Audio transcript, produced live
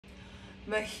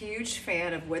I'm a huge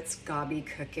fan of What's Gabi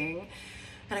cooking,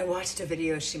 and I watched a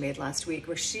video she made last week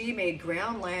where she made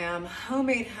ground lamb,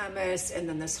 homemade hummus, and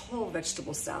then this whole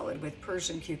vegetable salad with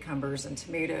Persian cucumbers and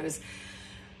tomatoes.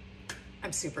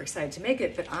 I'm super excited to make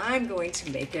it, but I'm going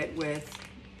to make it with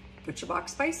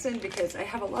ButcherBox bison because I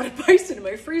have a lot of bison in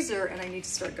my freezer and I need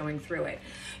to start going through it.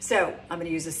 So I'm gonna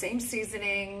use the same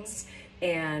seasonings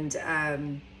and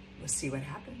we'll see what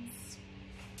happens.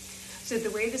 So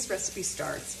the way this recipe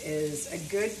starts is a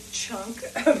good chunk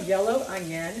of yellow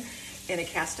onion in a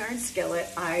cast iron skillet.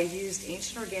 I used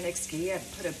Ancient Organics ghee. I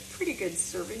put a pretty good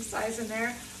serving size in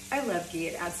there. I love ghee,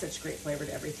 it adds such great flavor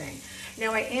to everything.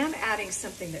 Now I am adding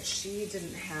something that she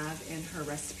didn't have in her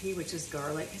recipe, which is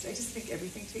garlic, because I just think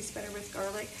everything tastes better with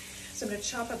garlic. So I'm gonna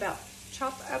chop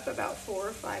up about 4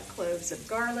 or 5 cloves of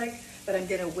garlic, but I'm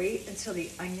gonna wait until the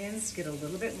onions get a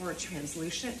little bit more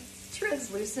translucent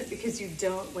because you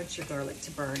don't want your garlic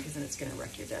to burn because then it's gonna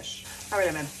wreck your dish. All right,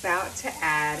 I'm about to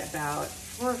add about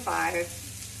 4 or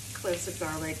 5 cloves of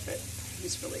garlic, but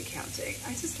who's really counting?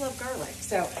 I just love garlic.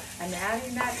 So I'm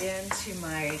adding that into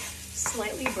my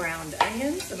slightly browned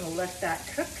onions. I'm gonna let that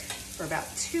cook for about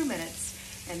 2 minutes,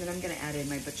 and then I'm gonna add in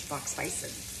my ButcherBox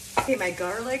bison. Okay, my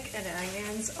garlic and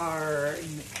onions are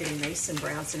getting nice and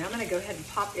brown, so now I'm gonna go ahead and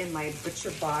pop in my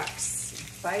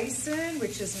ButcherBox bison,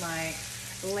 which is my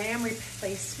lamb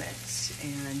replacement.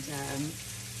 And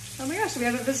oh my gosh, we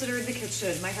have a visitor in the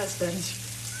kitchen, my husband.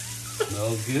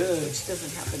 Smells good. Which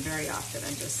doesn't happen very often,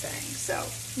 I'm just saying. So,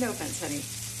 no offense, honey.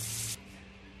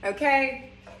 Okay,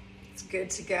 it's good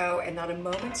to go, and not a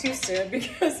moment too soon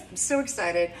because I'm so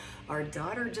excited. Our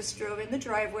daughter just drove in the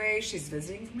driveway. She's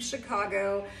visiting from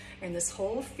Chicago, and this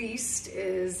whole feast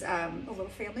is a little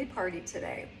family party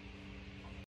today.